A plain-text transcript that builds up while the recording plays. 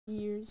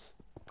years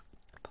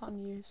upon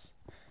years.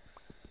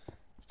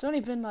 It's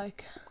only been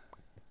like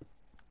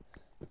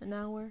an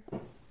hour,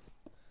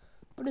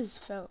 but it's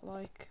felt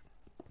like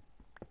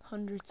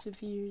hundreds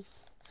of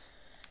years.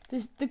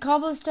 The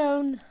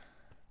cobblestone,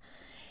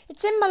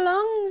 it's in my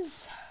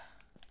lungs.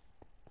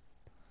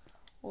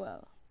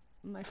 Well,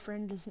 my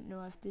friend doesn't know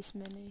I have this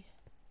many,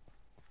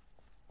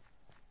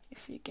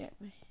 if you get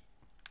me.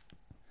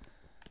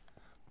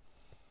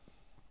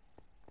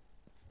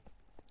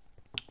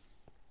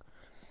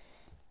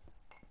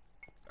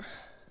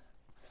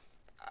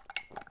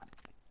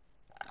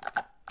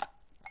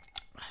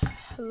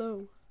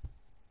 Hello.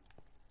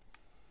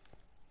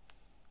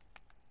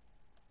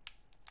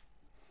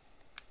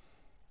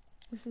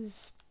 This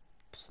is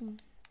some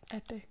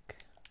epic.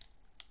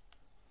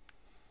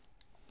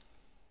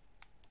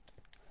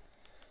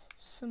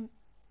 Some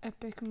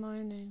epic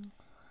mining.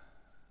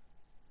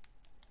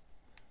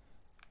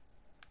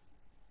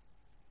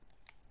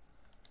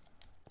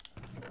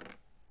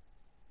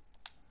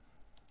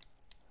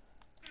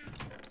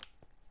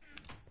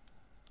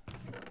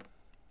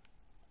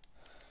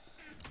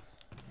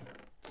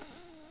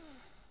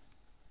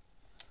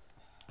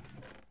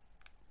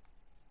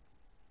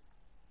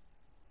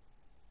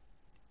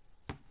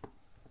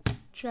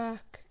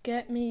 Jack,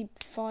 get me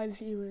 5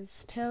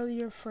 viewers. Tell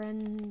your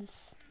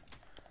friends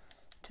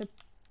to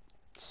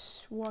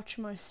watch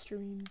my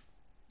stream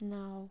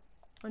now.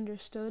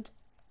 Understood?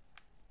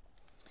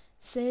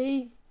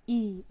 Say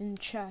E in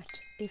chat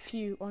if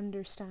you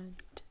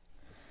understand.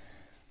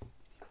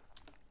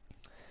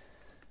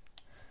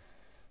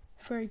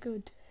 Very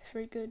good,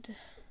 very good.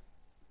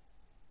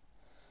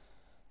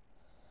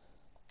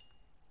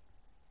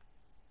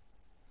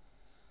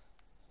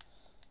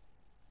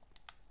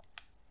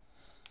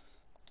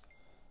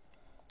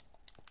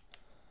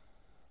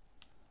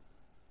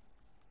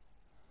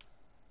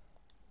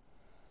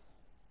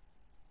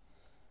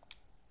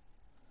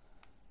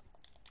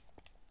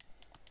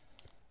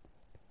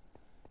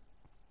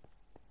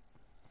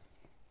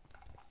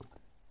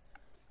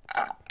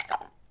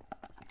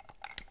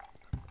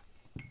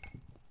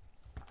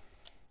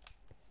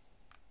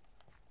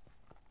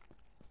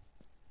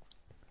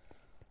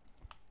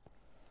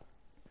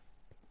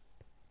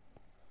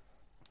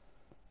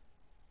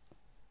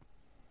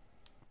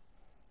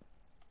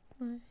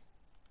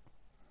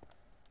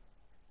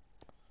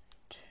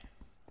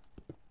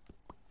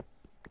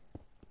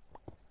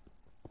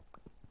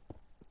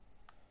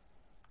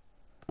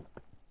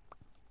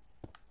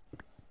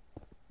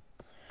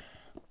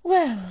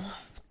 Well,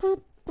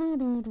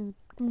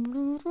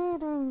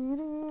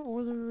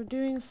 we're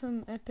doing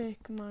some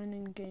epic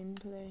mining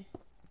gameplay.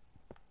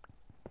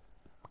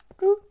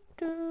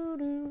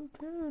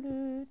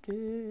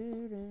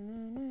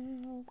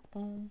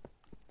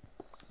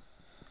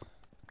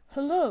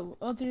 Hello,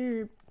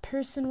 other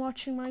person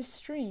watching my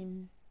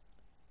stream.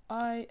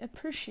 I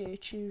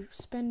appreciate you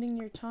spending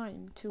your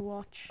time to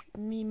watch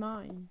me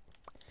mine.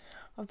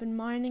 I've been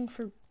mining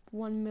for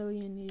 1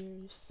 million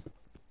years.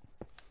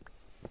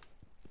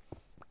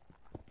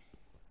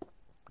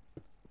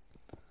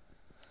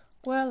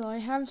 Well, I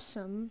have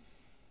some.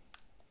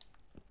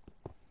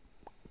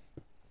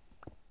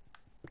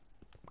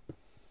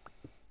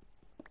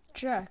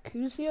 Jack,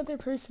 who's the other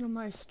person on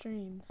my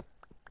stream?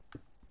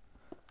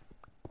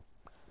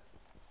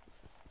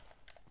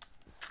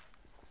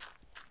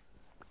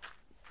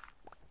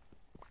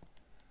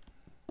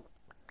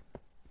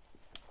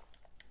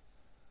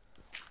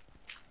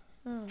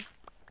 Oh,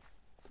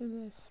 the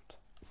lift.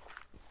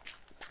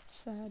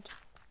 Sad.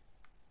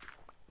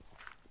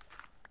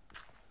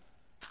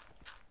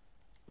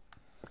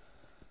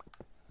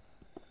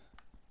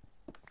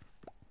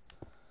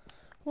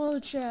 Well,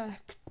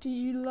 Jack, do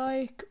you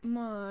like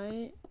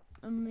my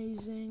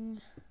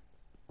amazing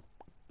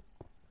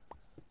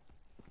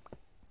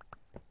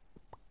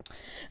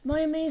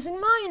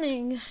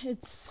mining?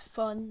 It's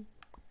fun.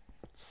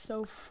 It's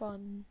so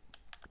fun.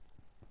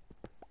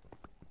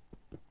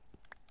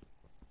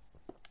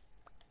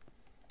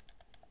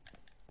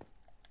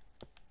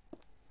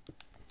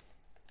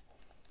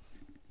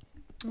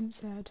 I'm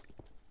sad.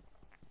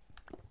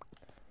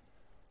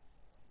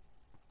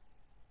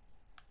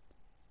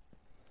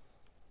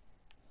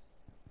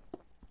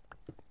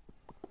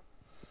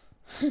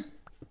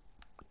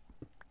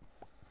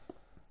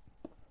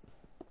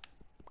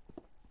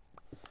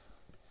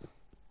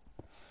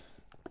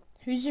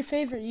 Who's your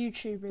favorite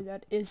YouTuber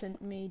that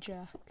isn't me,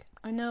 Jack?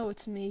 I know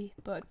it's me,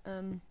 but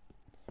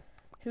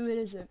who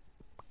is it?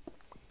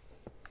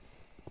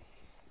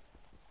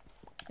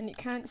 And you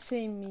can't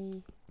say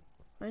me.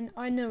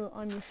 I know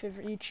I'm your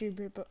favorite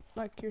YouTuber, but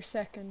like your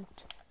second.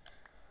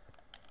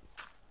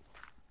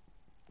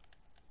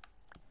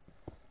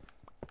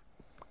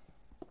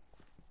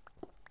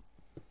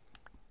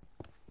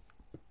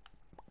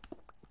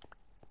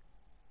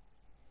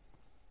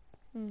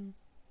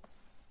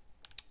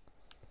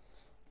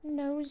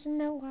 Knows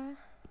Noah.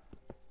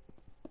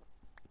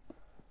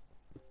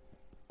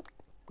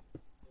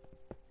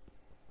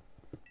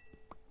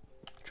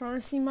 Trying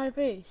to see my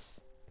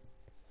base.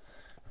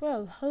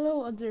 Well,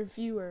 hello other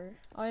viewer.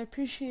 I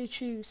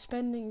appreciate you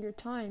spending your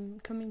time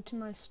coming to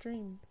my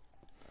stream.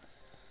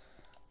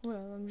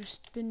 Well, I've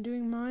just been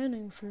doing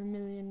mining for a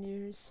million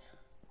years.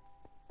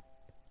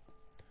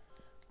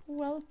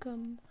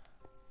 Welcome.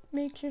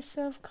 Make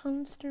yourself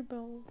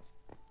comfortable.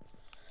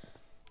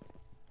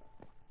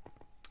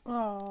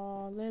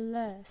 Oh, they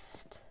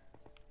left.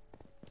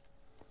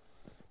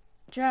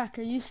 Jack,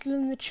 are you still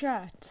in the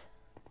chat?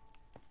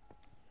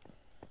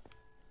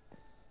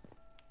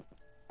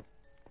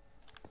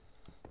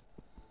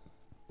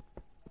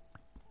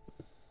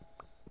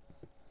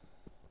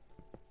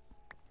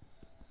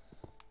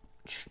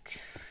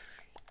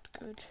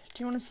 Good. Do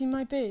you want to see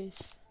my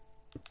base?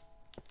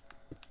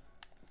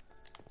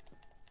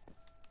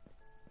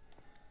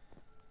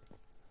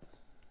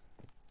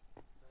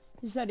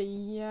 Is that a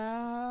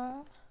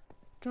yeah?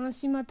 Do you want to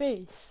see my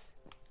base?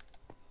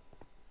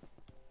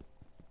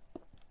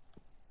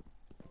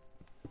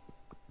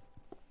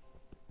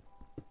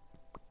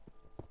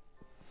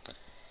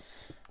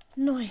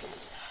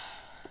 Nice.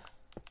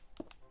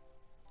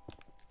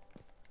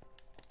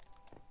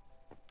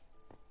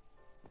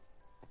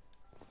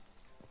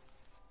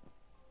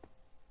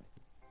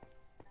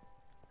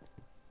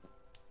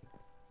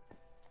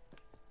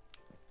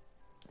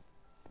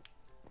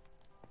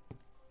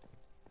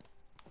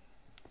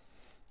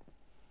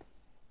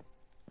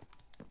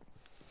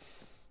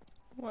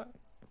 What?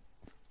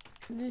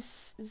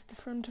 This is the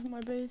front of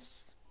my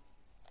base.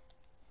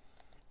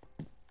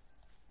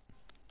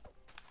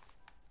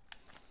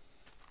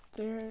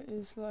 There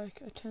is like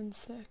a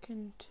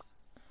 10-second.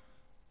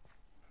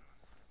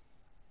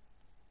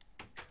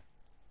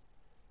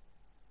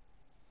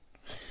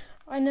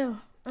 I know.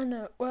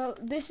 Well,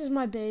 this is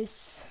my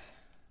base.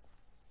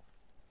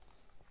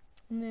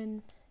 And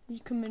then you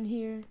come in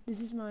here.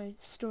 This is my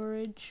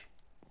storage.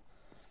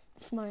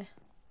 This is my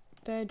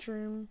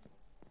bedroom.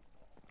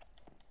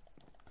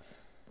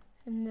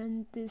 And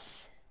then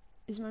this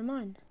is my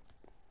mine.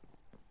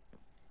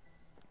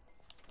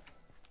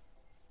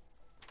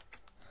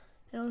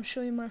 And I'll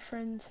show you my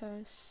friend's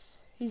house.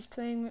 He's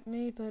playing with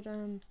me, but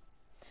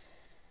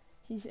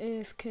he's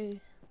AFK.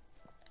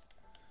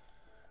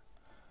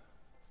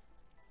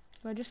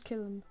 If I just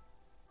kill him.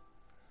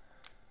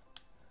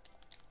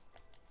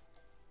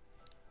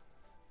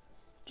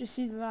 Just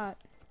see that.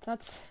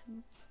 That's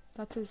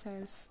his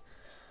house.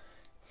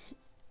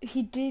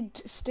 He did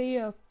stay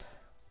up.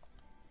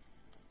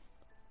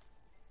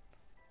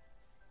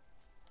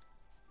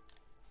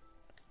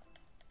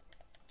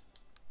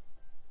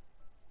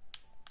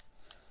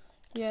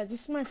 Yeah,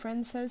 this is my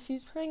friend's house.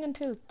 He's playing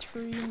until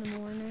 3 in the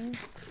morning.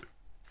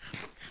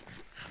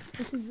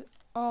 This is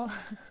all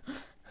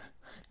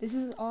this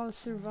is all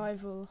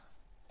survival.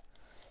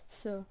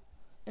 So,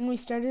 and we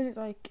started it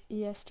like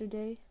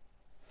yesterday.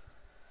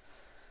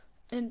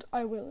 And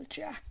I will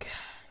Jack.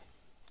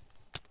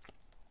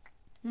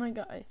 My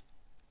guy.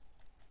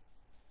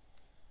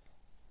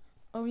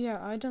 Oh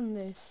yeah, I done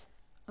this.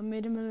 I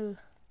made him a little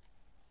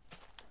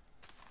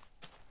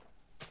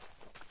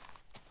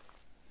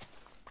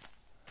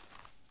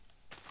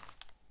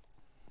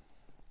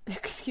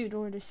execute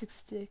order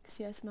 66.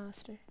 Yes,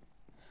 master.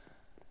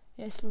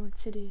 Yes, Lord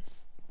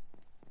Sidious.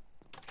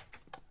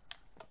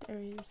 There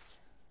he is.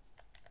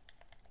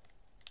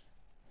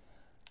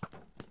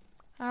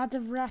 Ah, the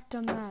rat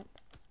done that.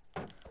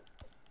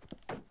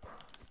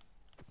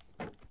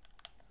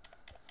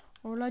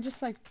 Or will I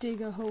just like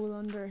dig a hole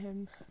under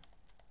him?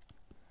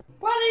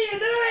 What are you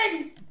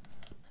doing?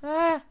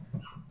 Ah!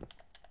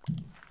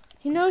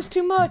 He knows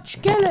too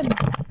much. Kill him!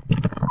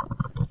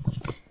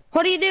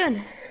 What are you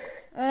doing?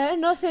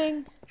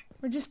 Nothing.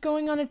 We're just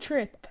going on a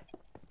trip.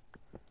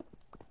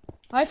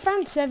 I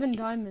found 7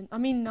 diamonds. I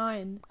mean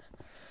 9.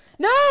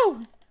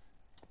 No!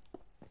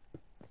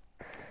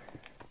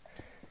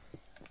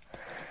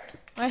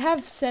 I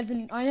have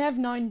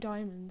 9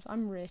 diamonds.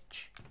 I'm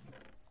rich.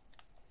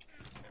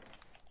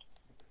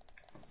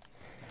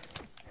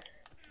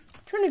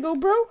 Trying to go,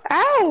 bro?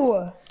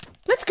 Ow!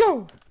 Let's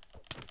go!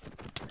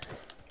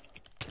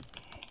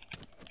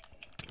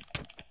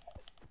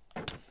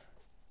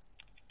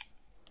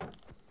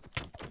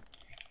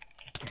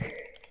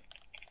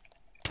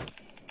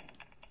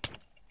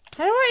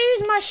 How do I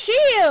use my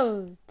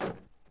shield?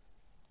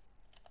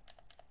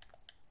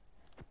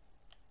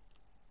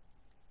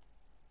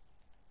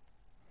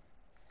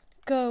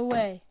 Go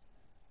away.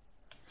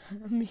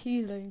 I'm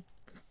healing.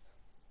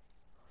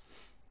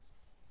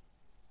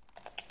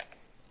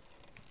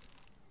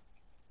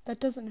 That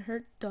doesn't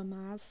hurt,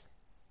 dumbass.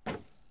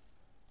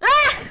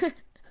 Ah!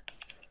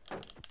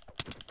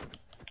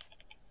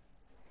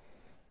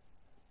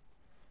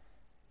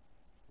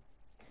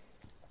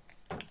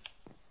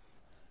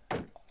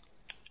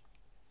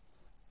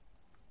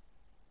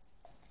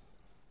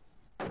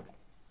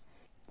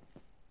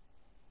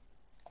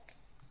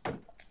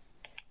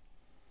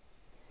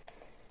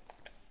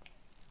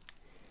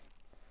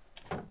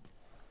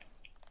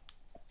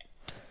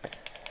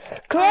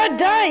 God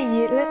die,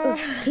 you little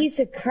piece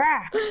of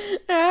crap.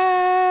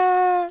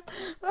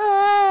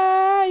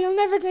 You'll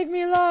never take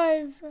me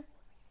alive.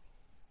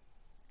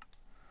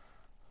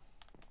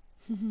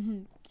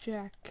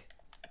 Jack.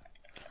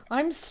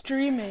 I'm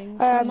streaming,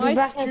 so I'll be my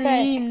back in a sec.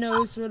 stream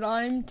knows what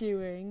I'm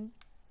doing.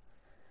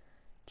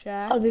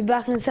 Jack. I'll be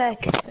back in a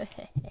sec.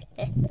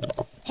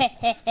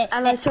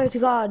 And I swear to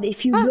God,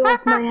 if you blow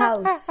up my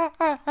house,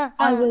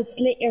 I will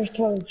slit your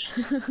throat.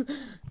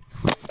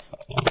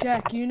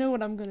 Jack, you know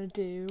what I'm gonna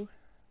do.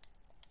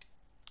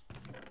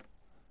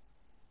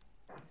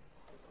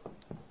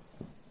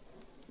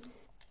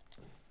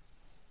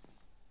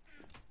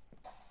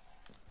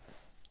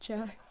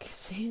 Jack,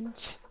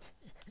 Cinch.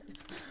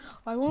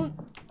 I won't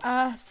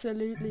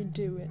absolutely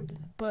do it,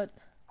 but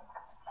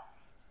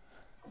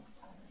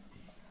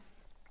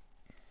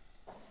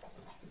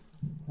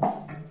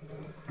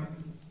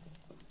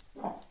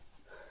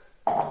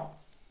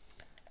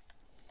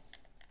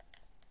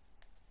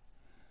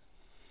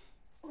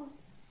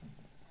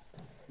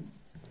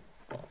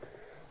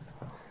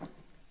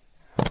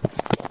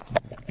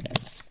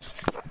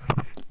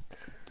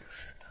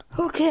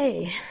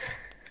Okay.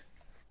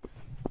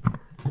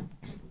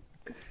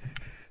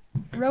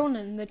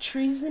 Ronan, the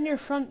trees in your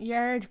front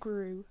yard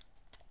grew.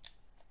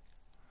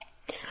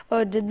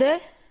 Oh, did they?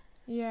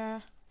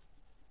 Yeah.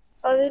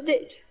 Oh, they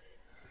did.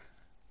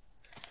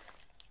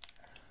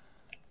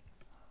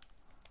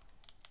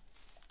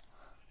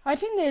 I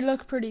think they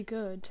look pretty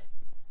good.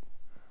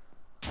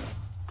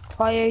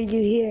 Why are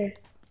you here?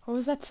 What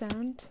was that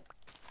sound?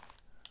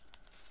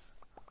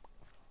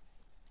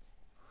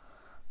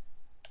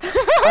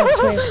 I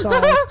swear to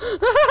God.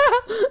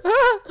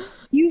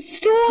 You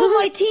stole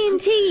my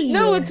TNT!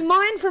 No, it's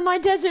mine from my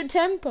desert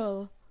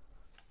temple.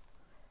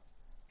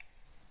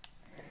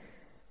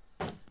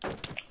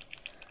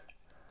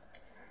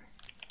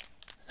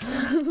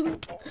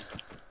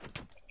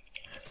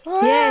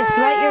 Yes,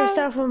 light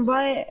yourself on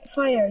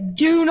fire.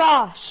 Do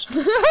not!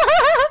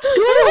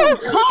 Don't!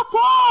 Hop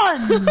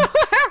on!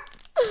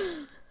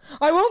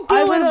 I won't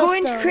I blow it will up, go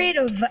into though.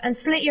 creative and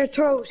slit your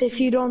throat if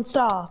you don't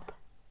stop.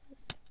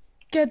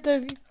 Get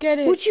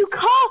it. Would you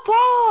cop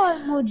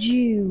on, would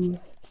you?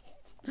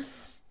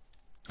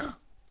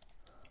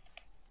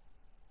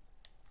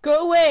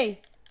 Go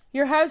away.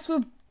 Your house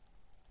will...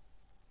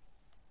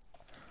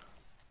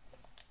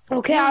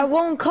 Okay, I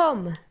won't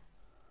come.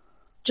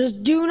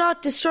 Just do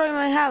not destroy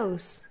my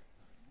house.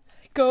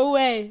 Go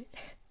away.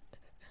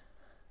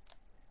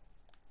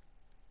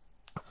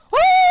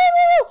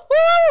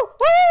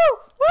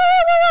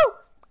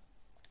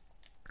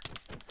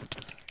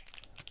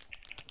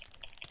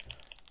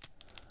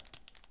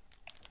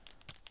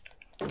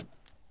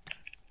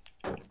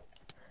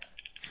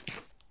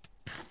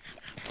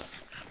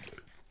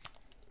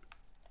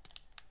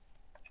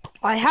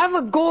 I have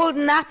a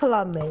golden apple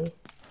on me. Do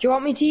you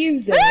want me to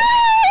use it?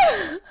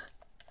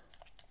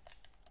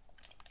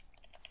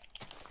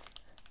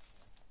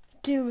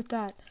 Deal with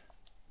that.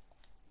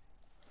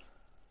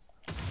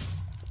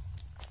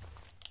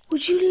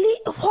 Would you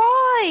leave?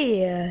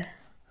 Why?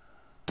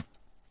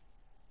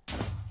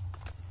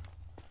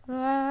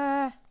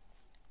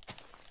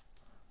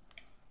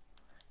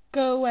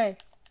 Go away.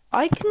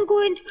 I can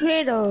go into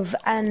creative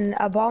and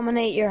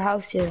abominate your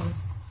house here.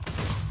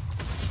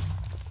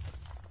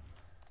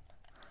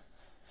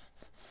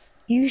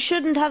 You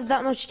shouldn't have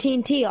that much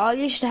TNT. All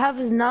you should have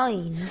is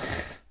 9.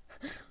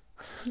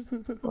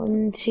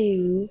 1,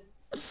 2,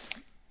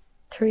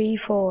 3,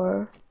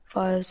 4,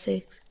 5,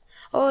 6.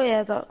 Oh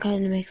yeah, that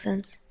kind of makes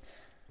sense.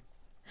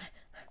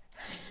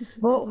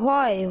 But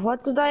why?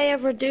 What did I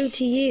ever do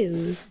to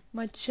you?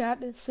 My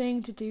chat is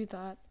saying to do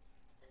that.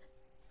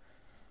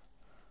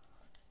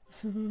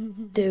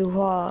 Do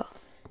what?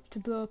 To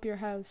blow up your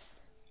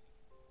house.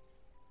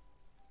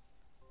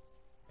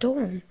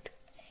 Don't.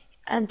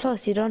 And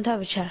plus, you don't have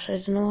a chat. I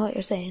don't know what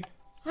you're saying.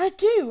 I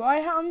do.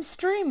 I'm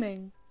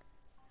streaming.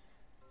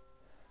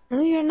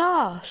 No, you're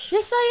not.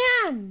 Yes,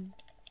 I am.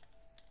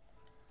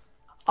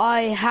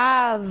 I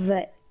have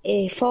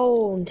a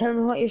phone. Tell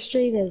me what your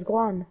stream is. Go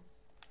on.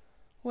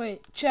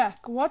 Wait,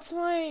 Jack, what's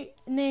my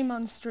name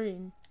on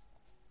stream?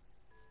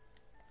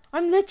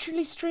 I'm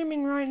literally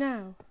streaming right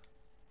now.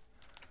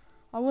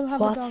 I will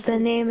have a dog. What's the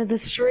name of the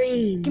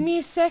stream? Give me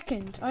a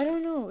second. I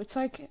don't know. It's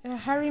like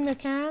Harry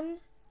McCann.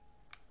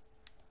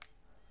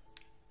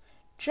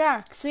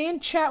 Jack, say in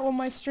chat what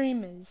my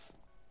stream is.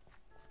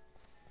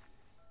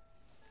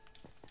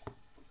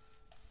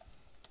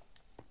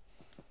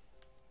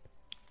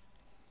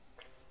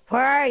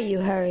 Where are you,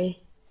 Harry?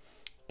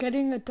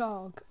 Getting the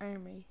dog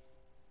army.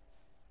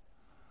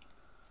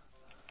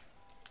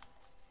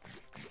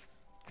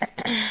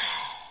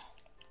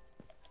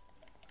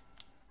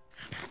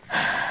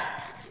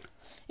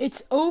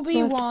 It's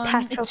Obi-Wan.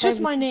 It's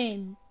just my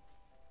name.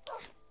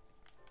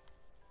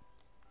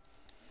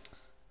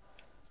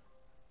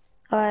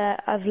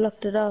 I've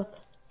looked it up.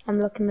 I'm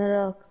looking it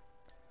up.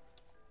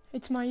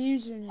 It's my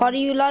username. What are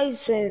you live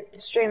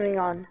streaming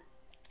on?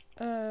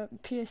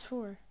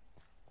 PS4.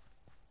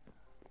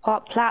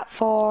 What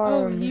platform?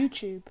 Oh,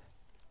 YouTube.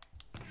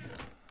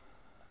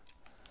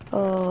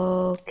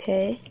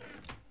 Okay.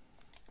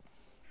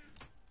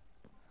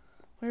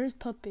 Where is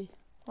Puppy?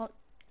 What?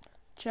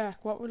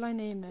 Jack, what will I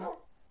name it?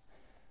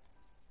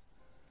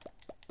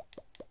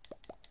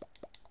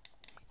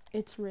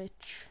 it's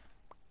rich.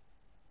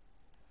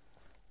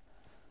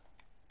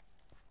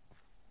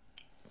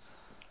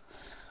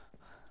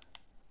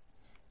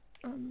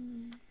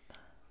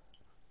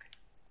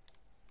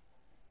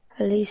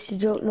 At least you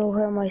don't know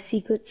where my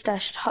secret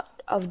stash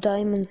of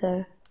diamonds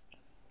are.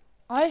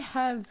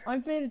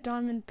 I've made a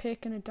diamond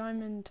pick and a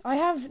diamond. I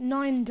have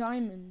 9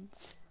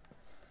 diamonds.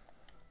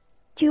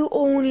 You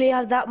only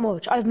have that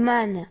much. I've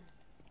mana.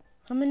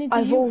 How many do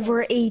I've you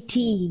over have?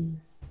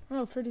 18.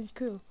 Oh, pretty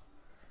cool.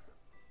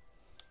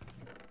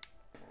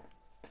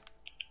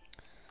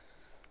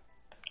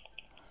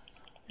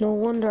 No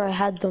wonder I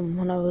had them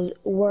when I was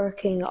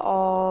working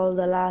all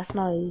the last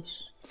night.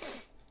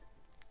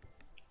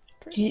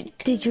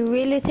 Did you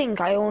really think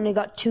I only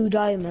got 2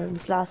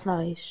 diamonds last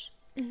night?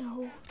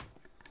 No.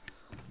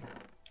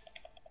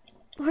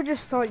 I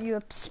just thought you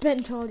had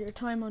spent all your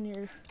time on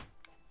your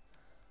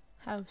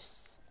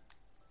house.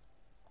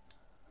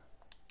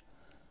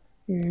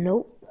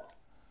 Nope.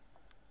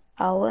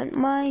 I went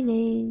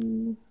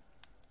mining.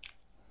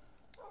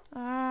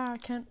 Ah, I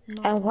can't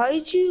mine. And why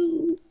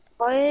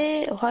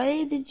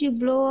did you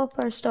blow up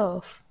our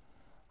stuff?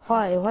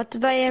 Why? What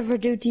did I ever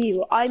do to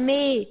you? I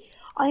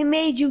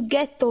made you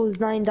get those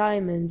 9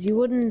 diamonds. You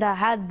wouldn't have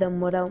had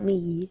them without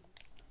me.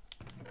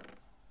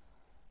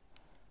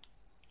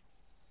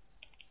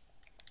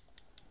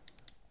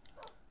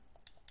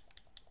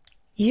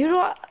 You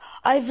don't.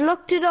 I've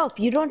looked it up.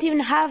 You don't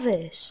even have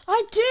it.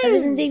 I That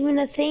isn't do. even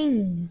a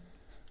thing.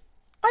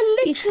 I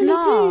It's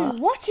literally do. not.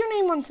 What's your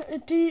name on?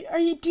 Do you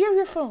have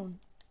your phone?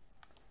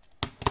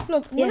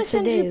 Look, I'm gonna Yes, I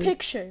send you a do.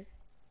 picture.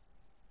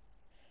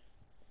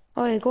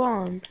 Alright, go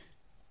on.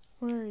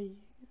 Where are you?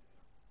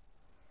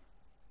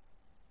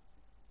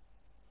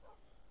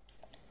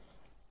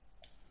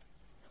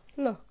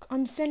 Look,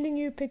 I'm sending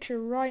you a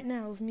picture right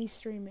now of me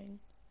streaming.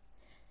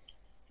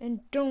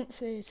 And don't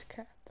say it's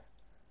cap.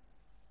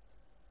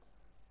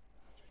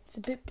 It's a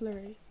bit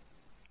blurry,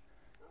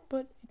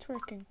 but it's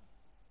working.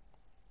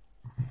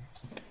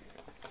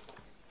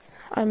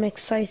 I'm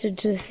excited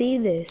to see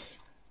this.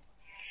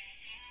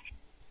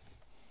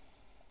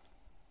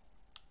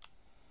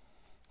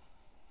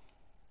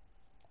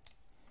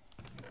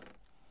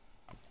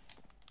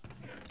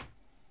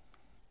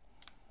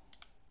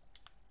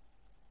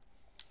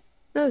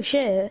 No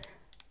shit.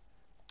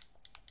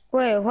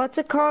 Wait, what's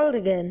it called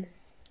again?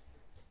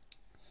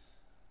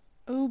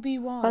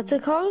 OB1. What's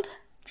it called?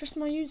 Just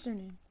my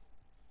username.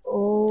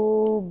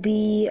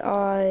 OBI.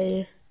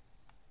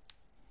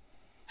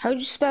 How'd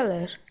you spell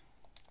it?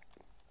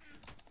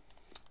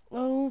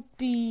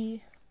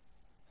 OBI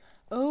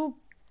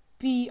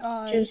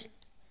Just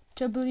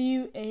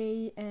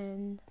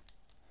WAN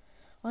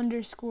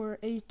underscore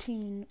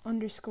 18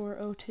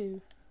 underscore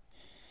 02.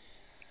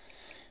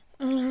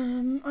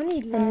 I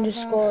need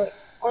lava.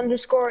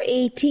 underscore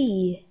AT.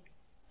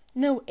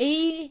 No,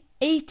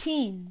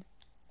 18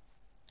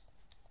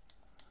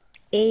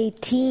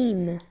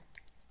 A-team.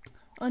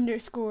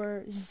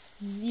 underscore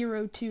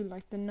 02,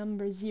 like the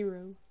number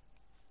 0.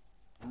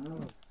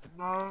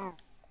 No.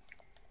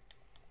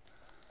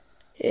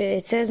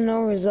 It says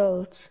no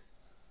results.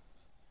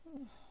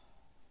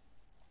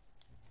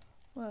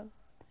 Well,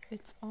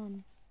 it's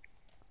on.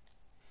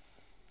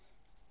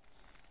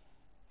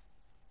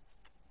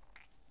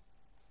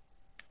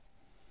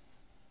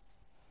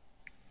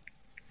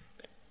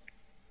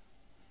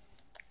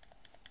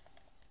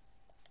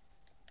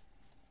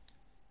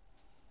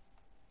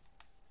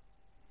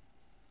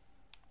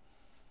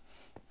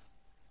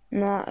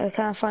 No, I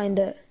can't find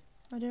it.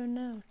 I don't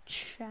know.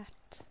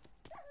 Chat.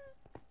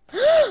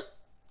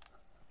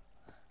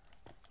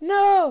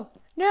 No!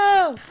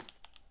 No!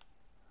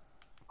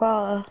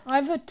 Well, I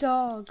have a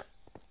dog.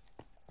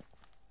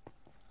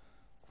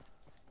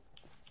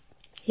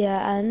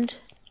 yeah, and?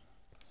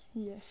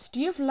 Yes. Do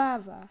you have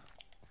lava?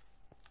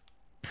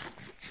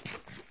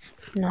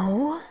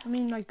 No? I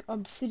mean, like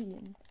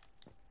obsidian.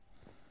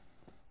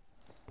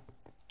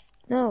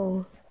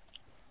 No.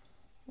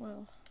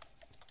 Well.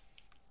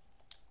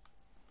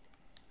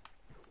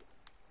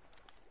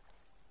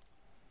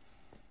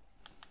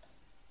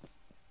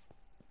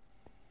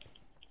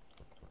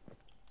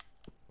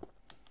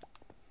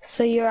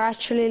 So you're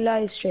actually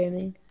live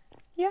streaming?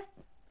 Yeah.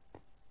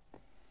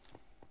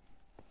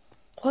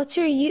 What's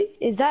your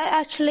is that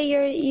actually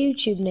your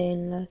YouTube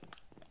name? Like?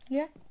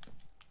 Yeah.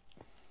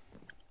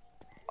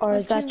 Or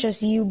is that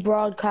just you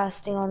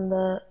broadcasting on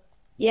the...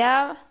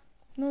 Yeah?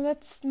 No,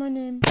 that's my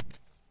name.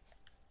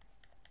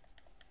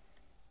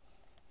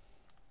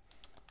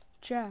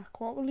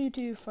 Jack, what will you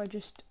do if I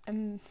just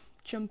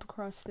jump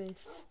across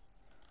this?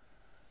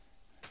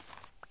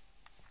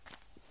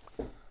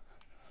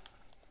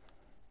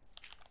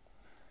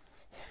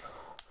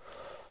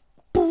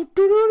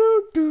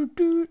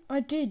 I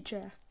did,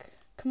 Jack.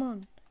 Come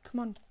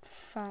on,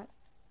 fat.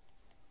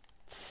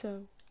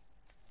 So.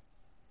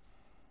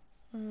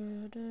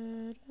 Well,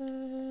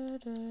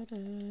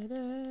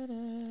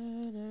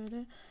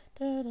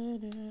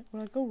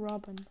 I go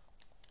Robin.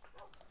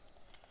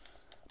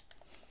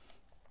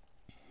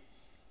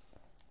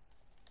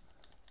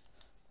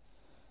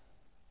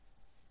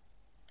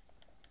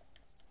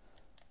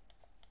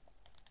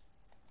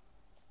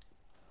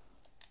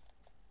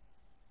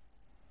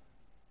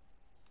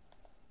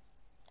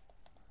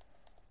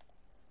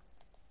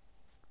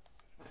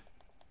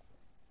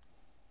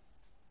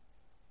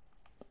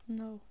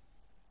 No.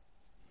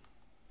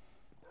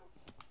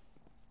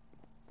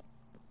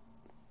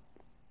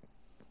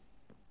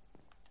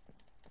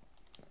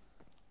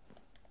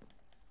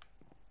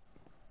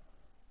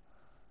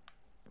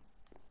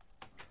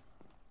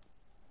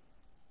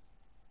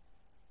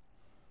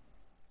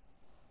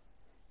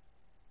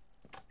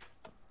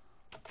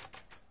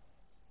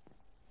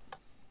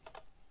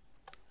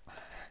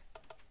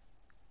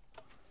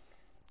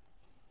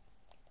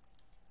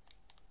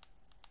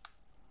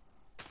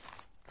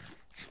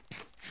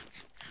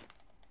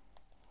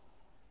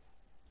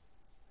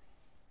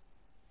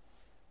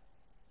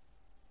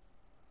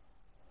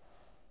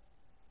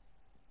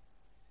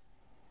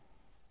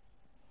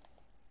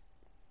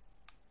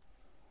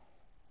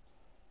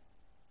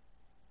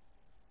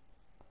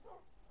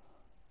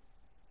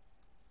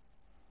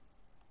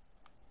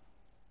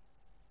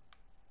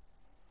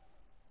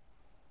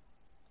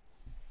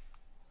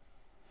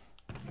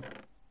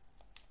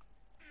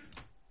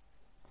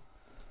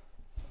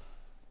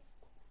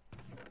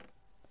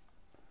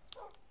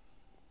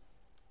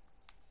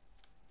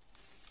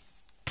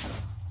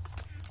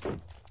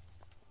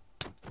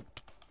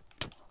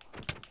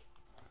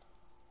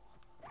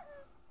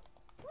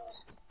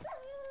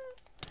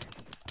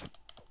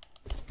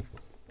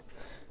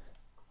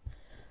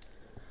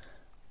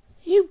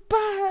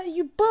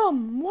 You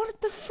bum!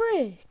 What the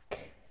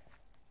frick?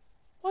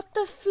 What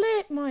the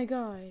flip, my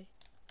guy?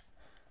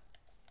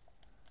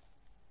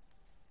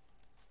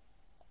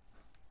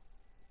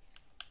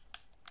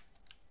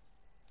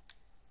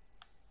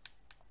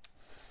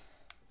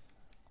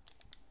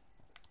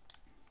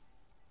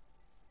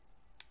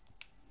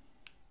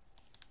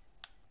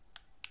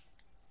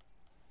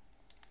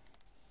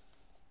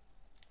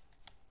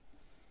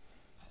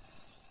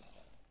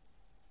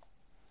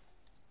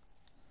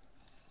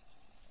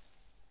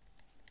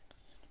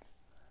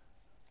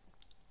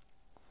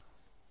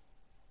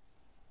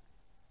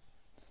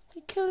 He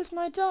killed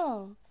my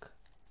dog.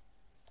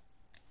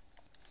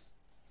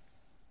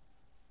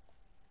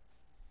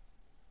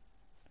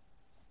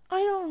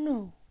 I don't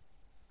know.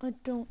 I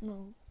don't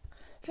know.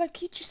 Like,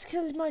 he just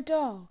killed my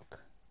dog.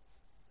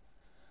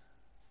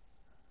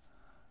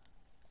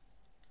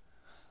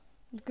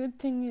 The good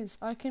thing is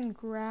I can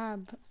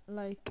grab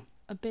like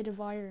a bit of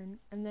iron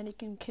and then he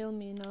can kill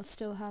me and I'll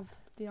still have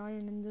the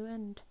iron in the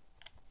end.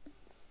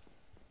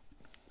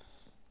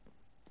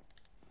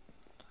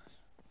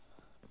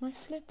 My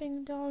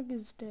flipping dog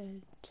is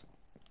dead.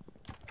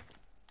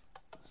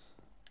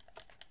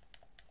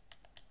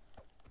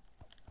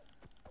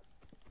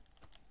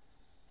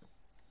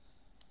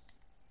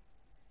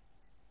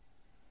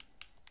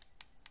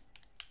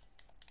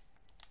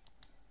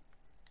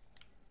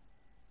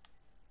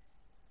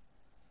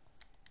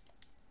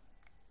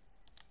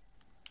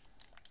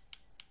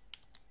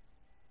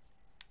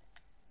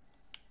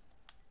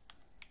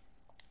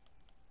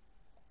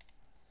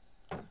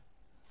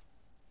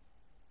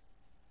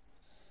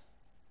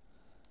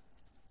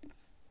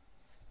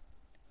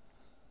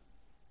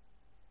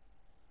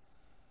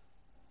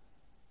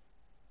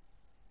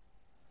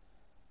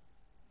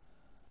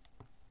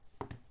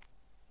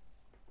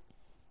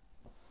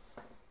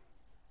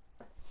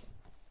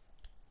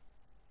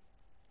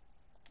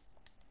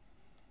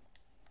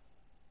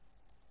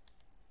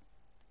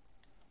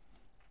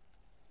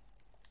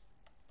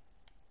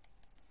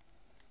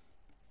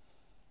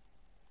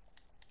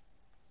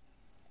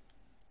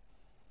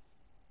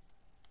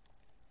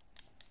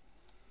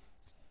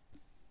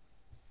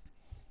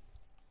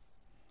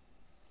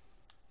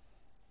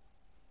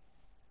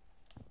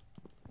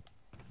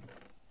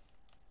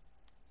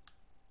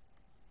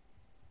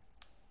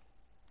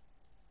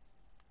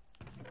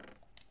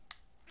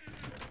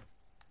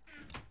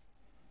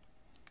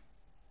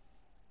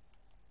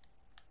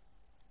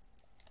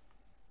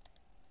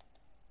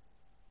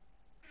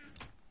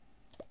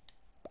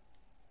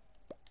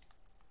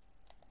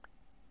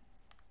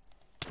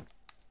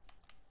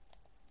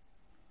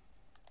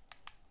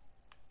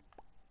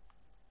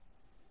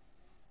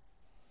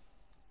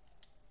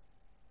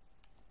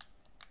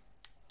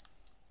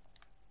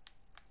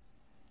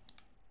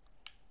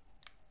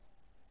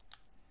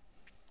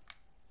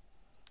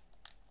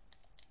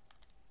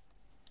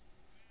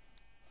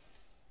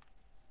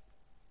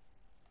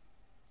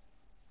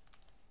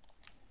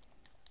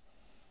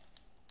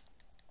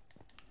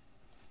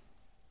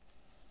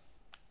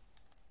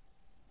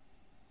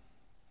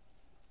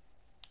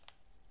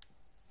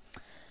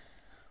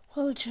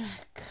 Well,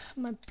 Jack,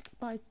 my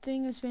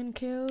thing has been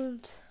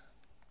killed.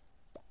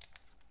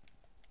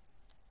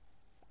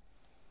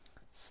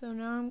 So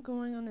now I'm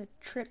going on a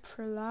trip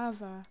for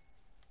lava.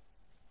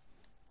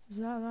 Is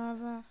that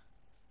lava?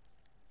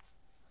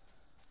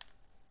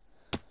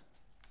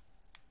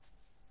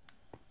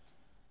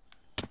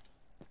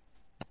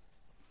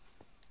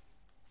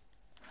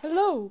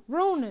 Hello,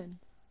 Ronan.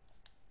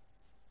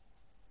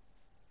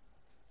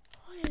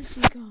 Why is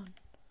he gone?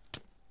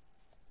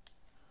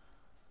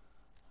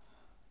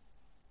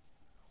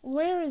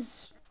 Where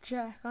is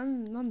Jack?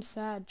 I'm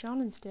sad.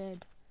 John is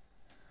dead.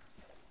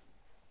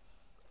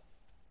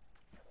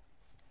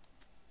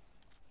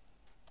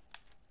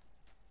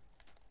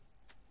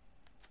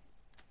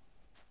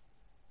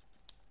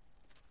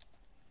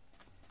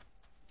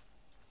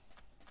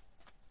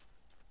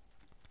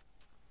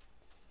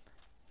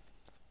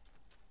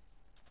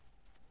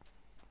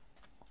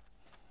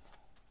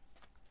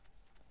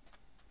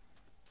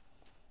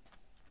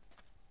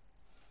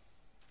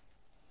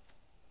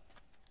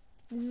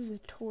 This is a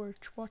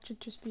torch. Watch it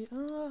just be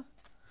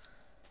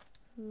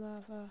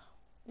lava.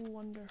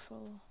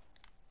 Wonderful.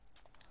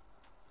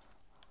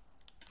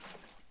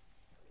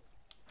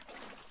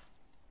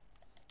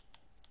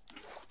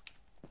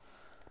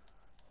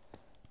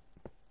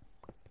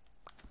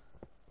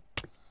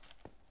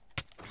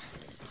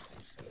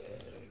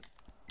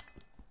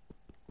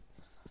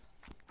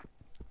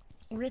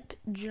 Rip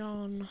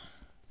John.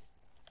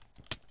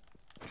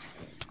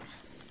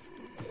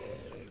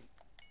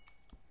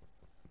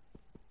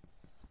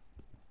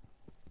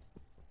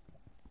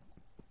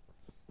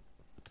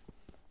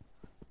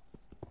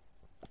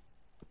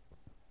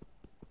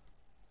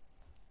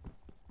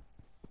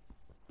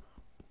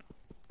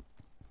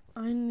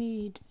 I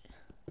need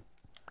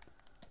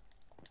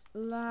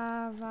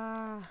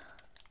lava.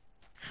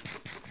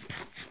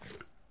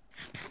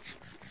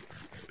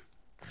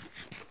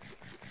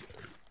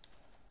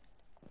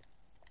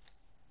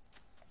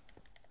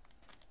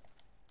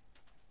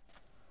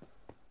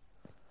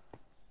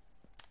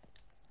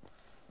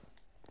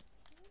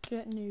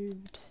 Get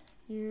noobed.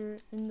 You're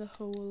in the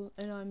hole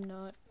and I'm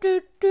not.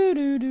 Do do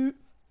do do.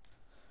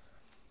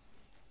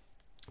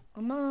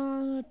 I'm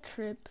on a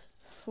trip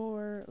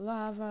for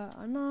lava.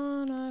 I'm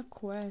on a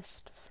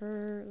quest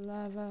for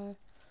lava.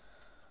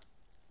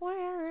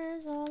 Where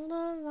is all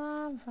the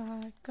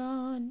lava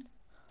gone?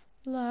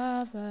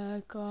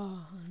 Lava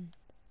gone.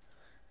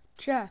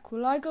 Jack,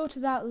 will I go to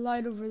that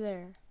light over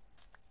there?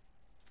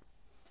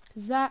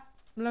 'Cause that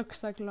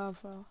looks like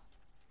lava.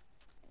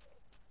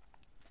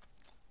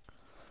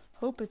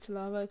 Hope it's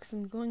lava, 'cause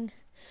I'm going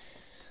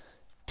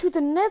to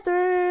the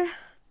nether.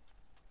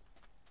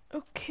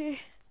 Okay,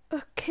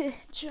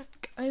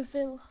 Jack, I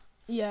will.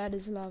 Yeah, it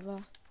is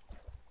lava.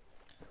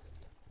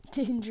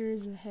 Danger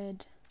is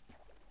ahead.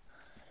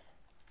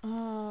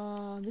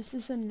 This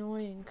is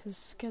annoying, 'cause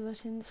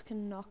skeletons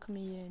can knock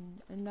me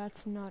in, and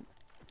that's not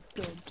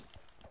good.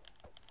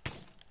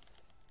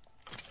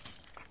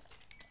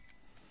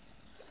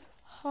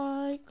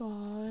 Hi,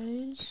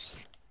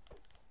 guys.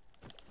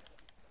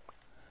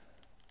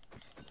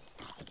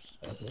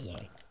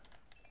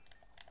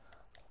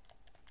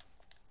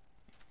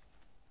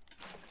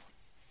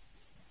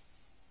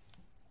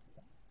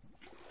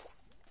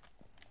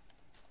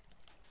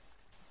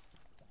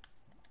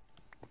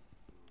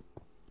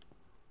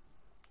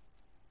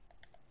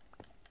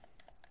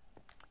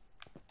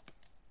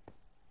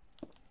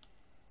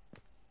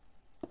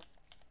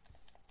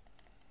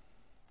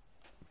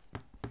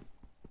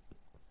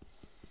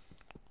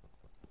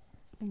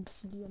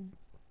 Obsidian.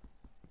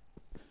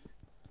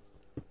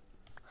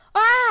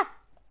 Ah!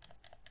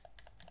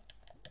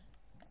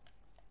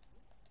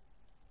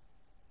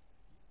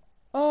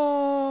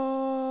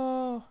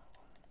 Oh!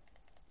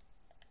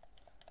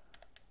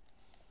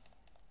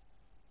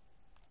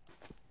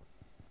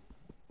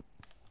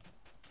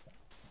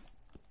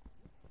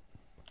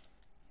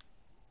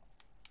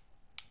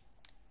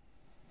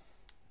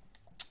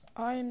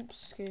 I'm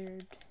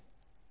scared.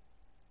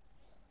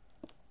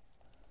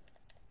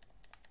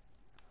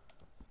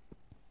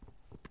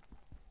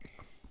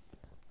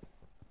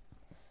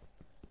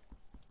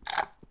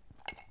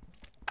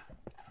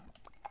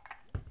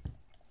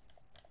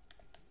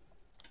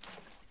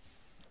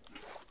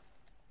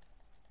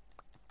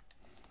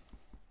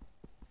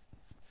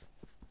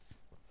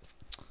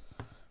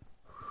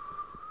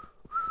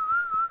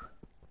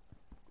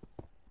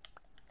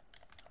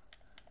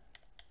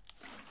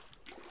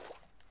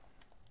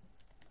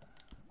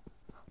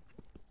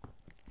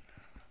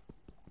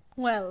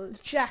 Well,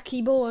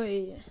 Jackie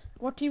boy,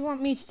 what do you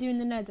want me to do in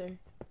the nether?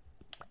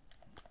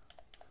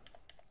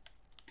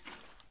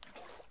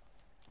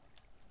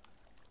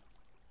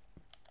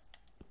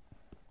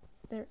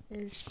 There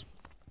is.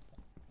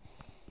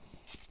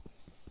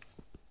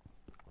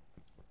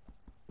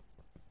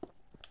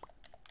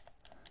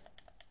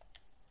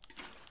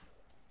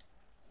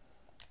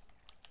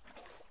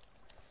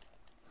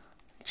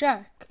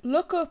 Jack,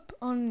 look up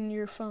on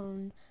your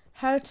phone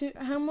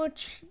how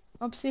much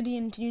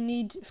obsidian do you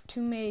need to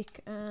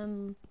make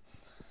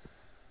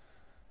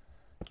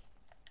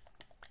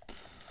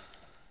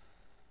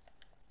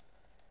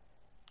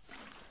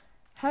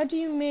how do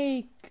you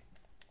make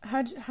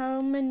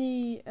how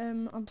many how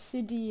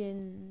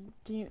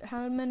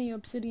many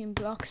obsidian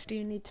blocks do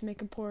you need to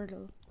make a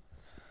portal?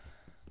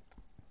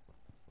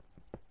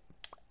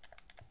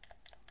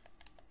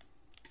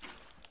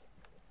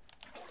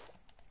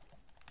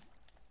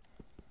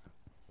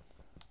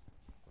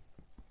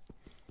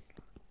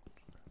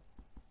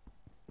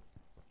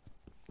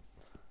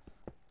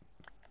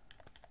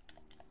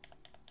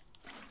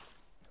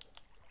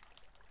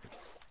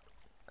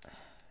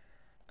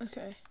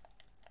 Okay.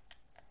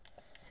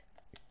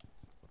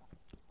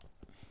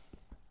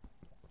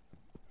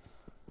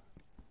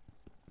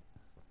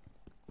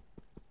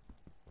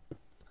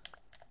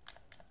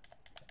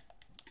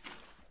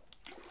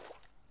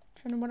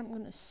 I don't know what I'm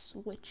gonna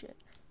switch it.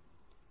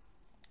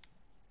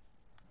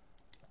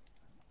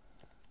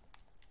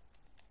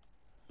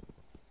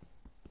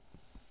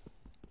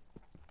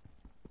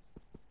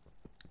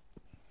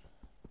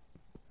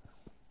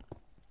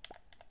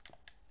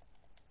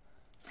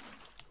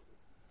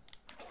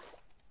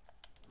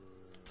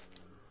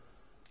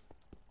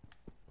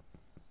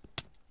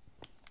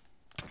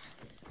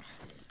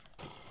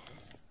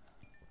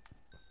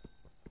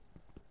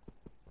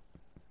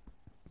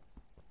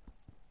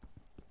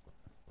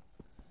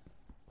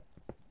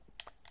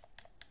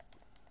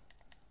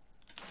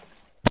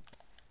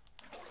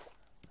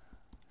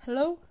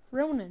 Hello,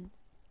 Ronan.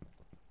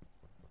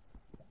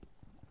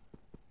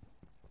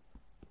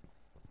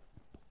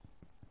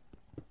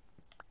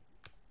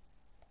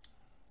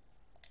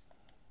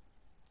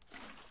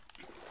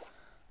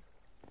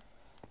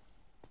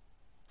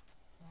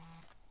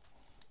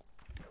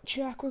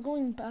 Jack, we're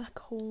going back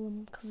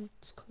home because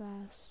it's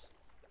class.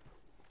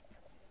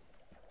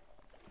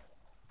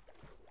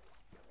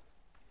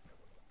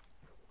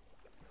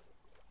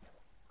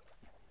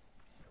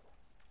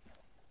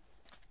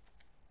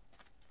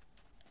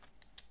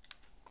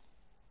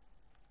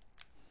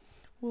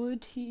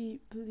 Would he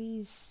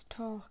please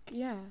talk?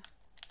 Yeah.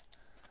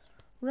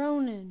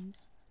 Ronan.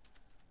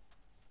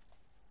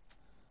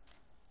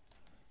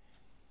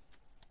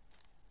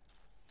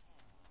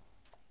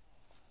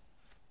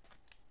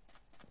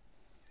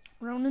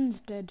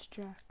 Ronan's dead,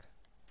 Jack.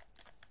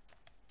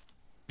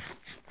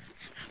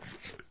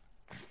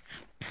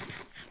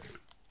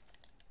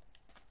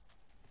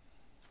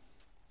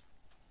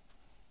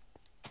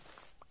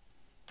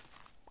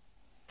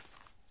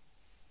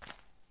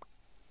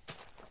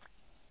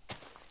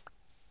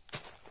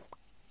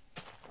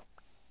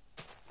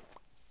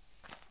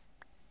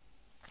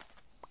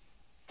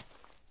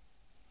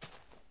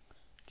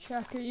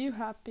 Jack, are you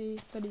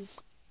happy that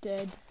he's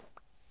dead?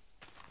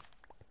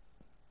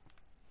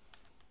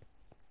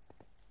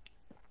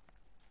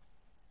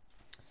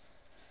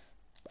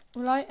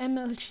 Will I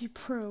MLG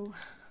Pro?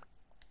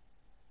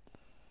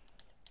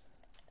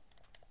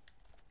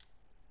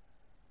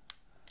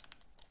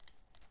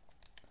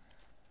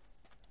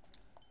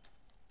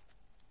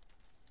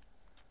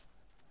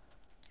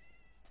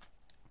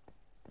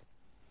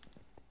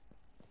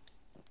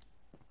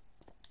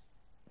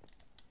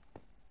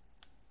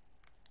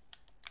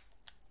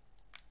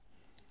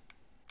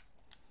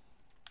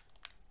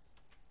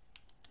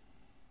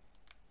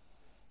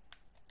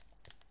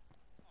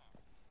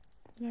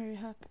 Very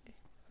happy.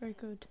 Very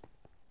good.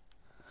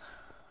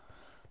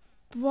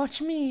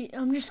 Watch me.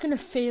 I'm just gonna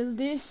fail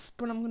this,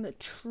 but I'm gonna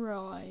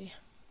try.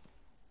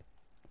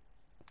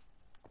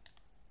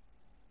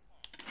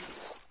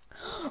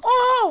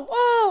 Oh!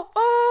 Oh!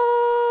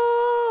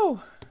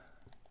 Oh!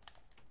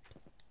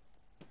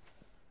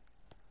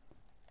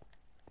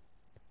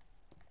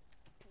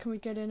 Can we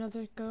get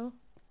another go?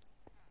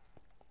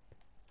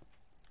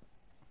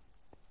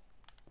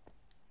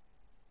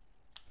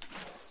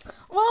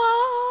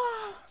 Oh!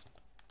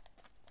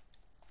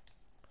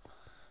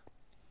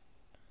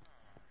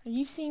 Are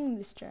you seeing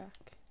this, Jack?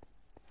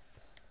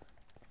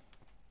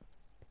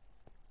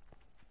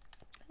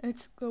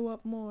 Let's go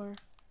up more.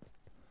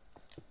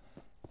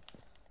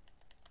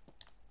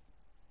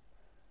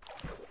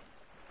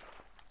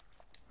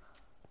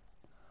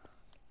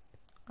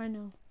 I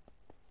know.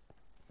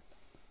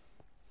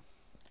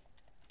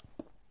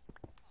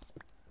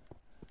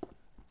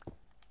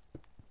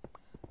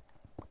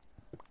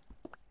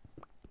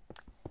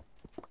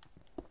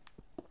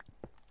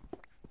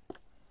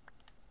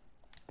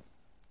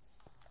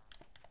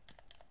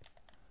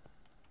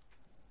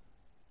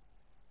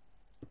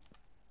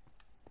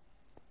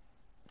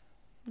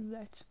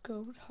 Let's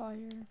go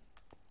higher.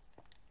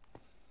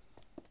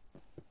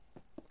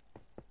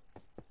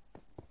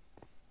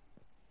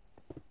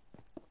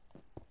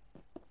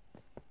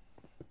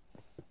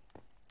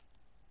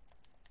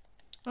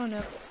 Oh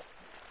no.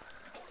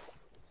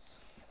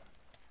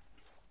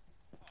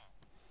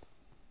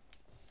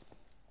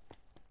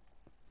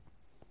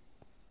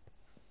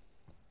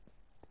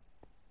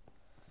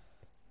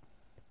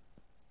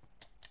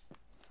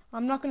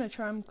 I'm not gonna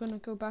try, I'm gonna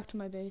go back to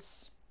my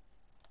base.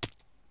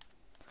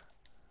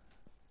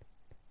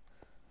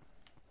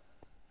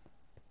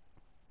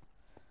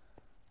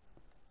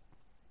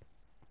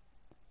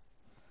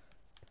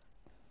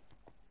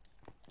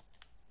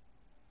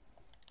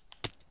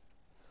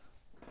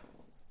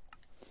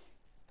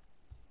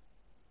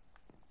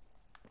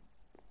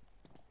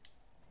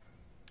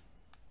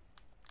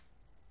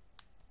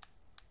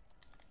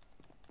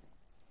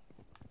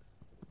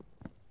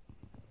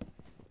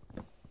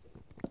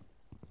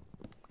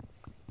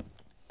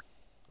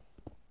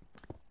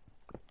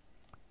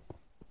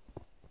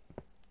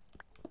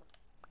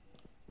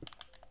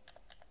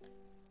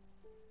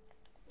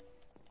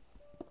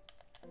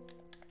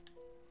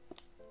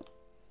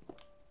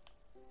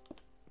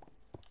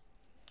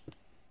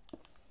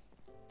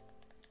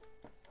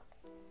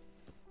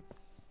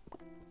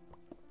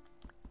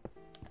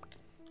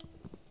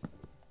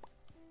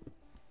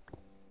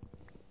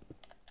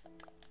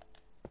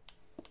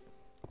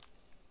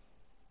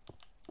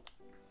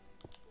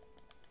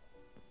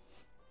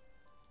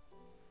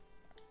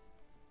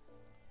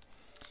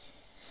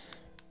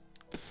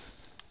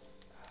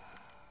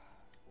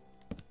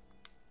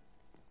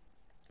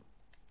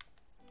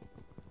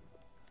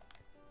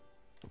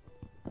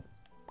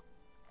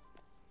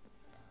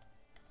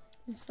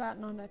 Is that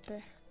not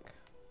epic?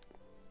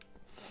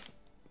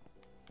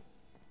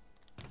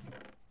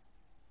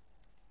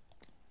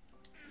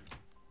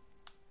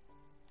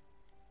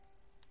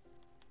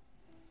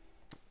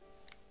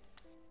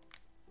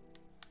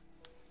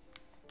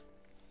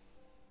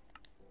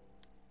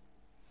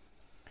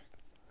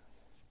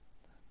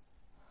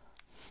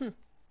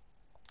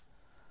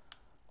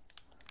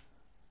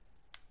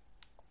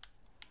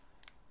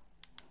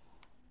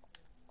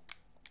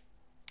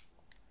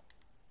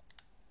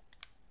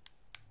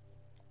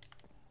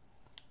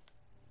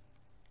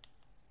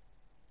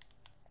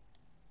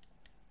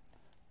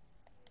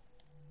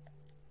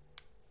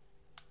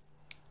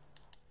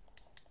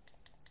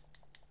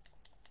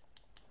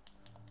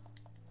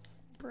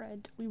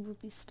 bread, we will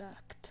be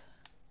stacked.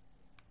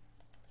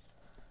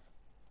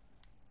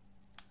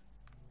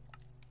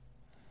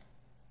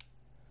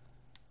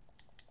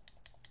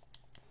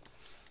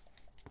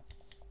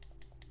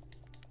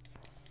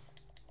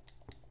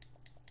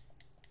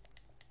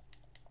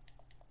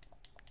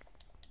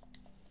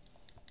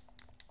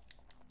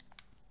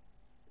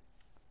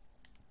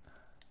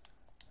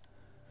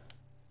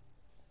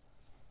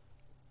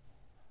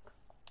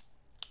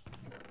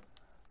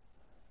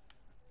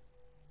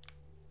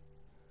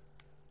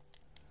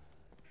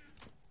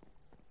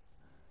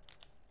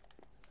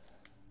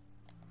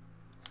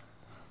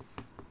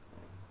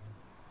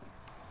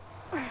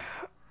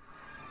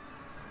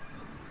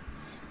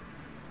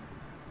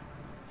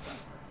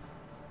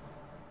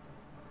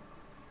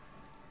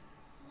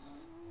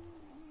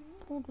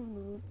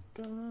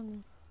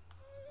 Done.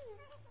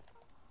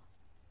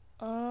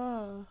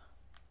 Ah.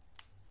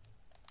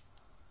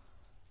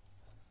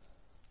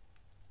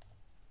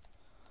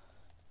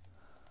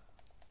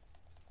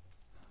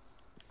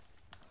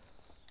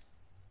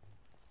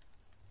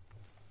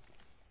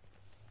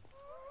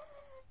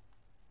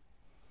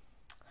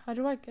 How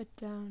do I get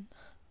down?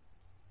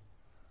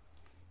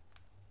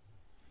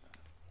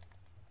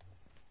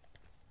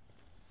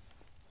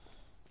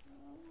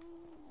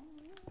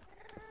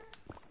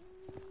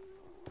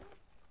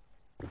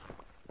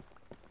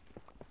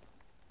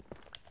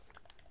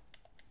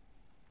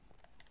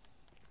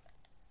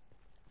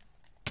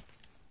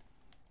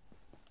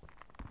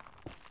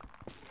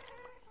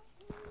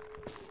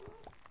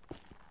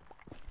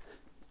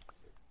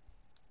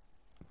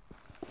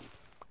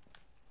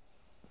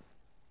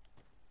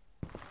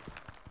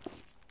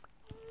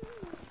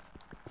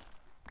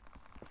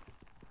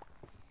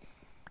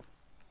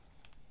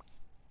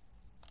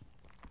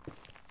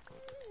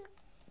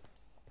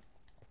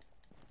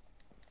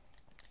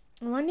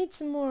 Well, I need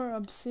some more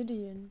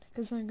obsidian,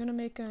 because I'm gonna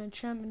make an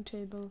enchantment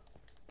table.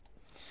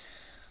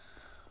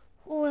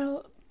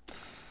 Well,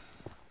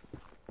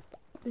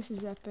 this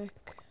is epic.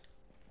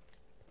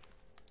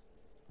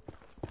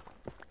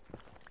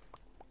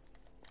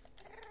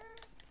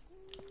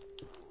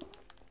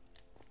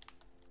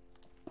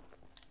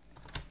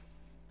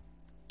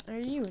 Are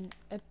you an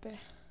epic?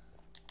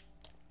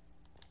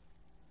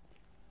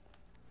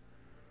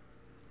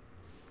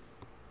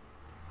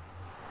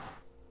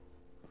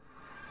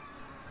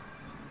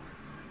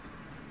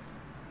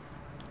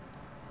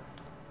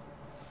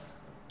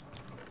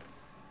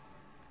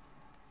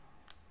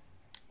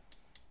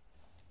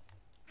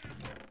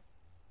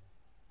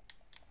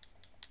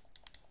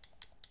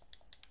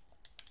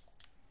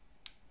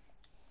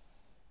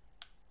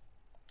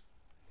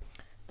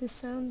 The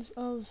sounds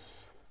of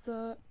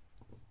the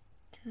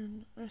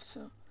turn are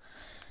so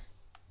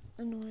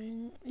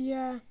annoying.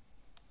 Yeah.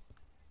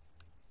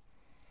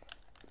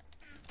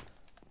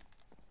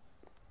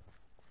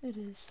 It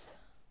is.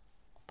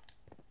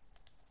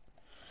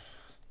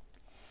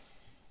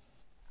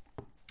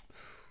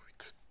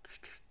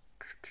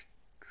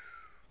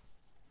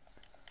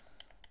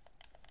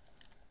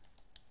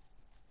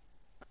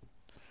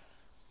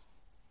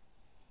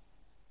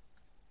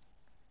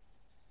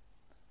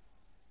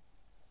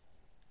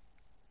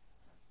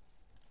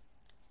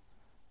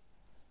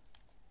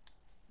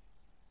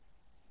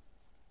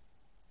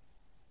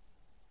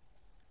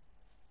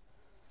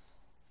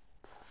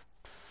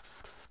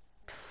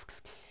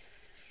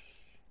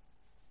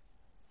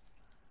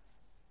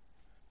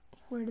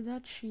 Where did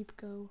that sheep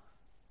go?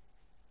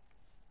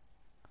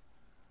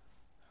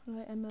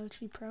 Like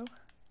MLG Pro?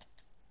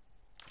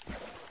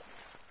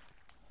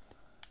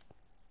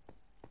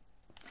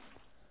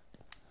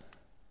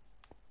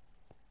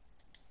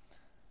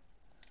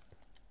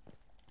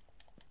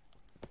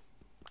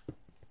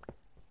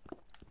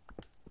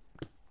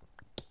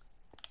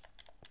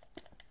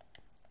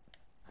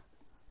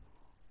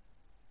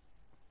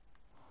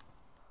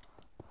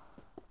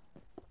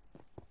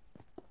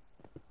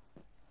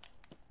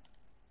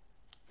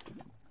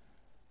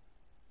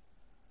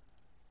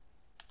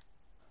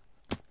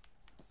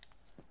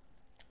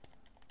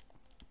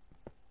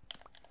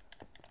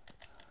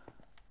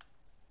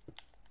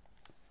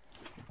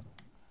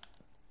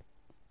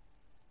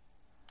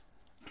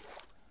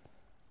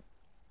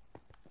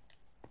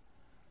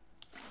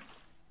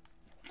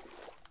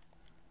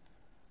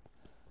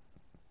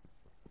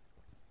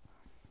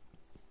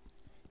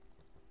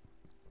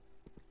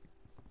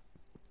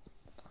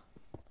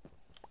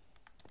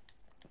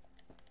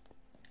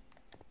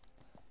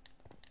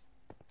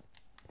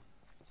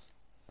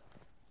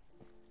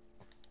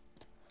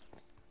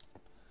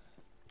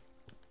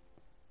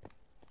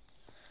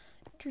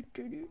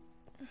 Do.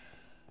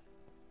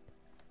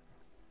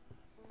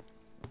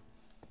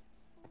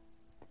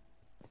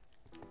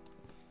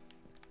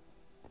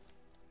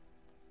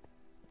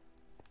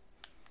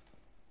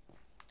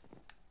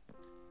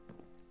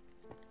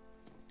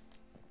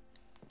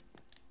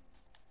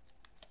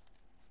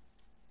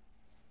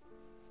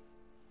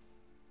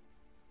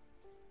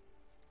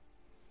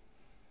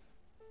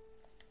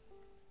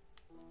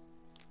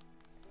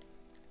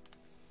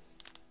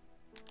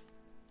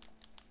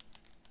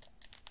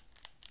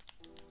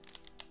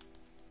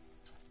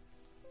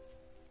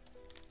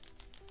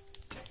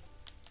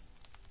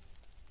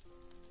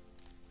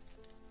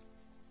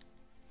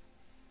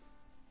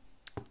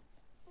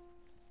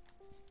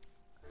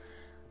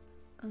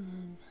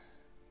 Um,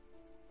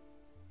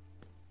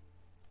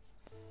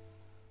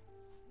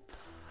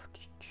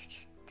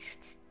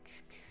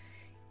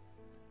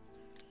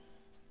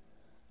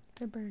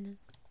 they're burning.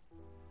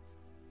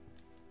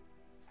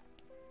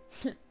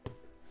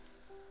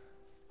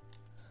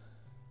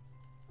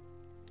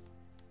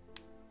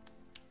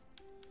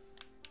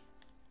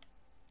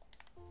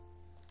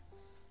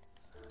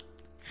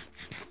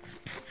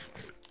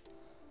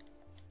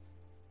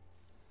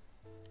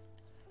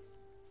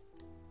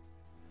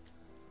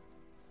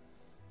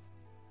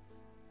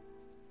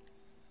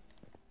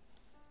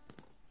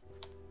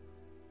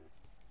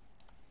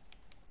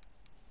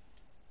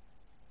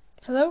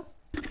 Hello?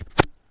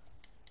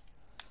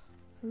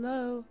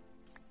 Hello?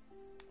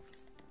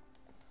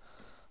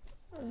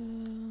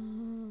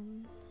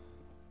 Um,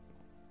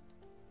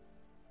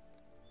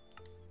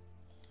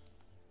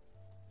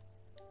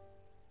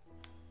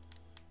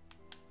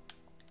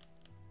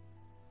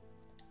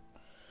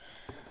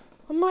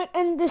 I might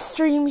end this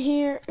stream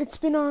here. It's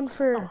been on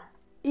for Oh.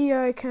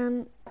 I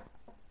can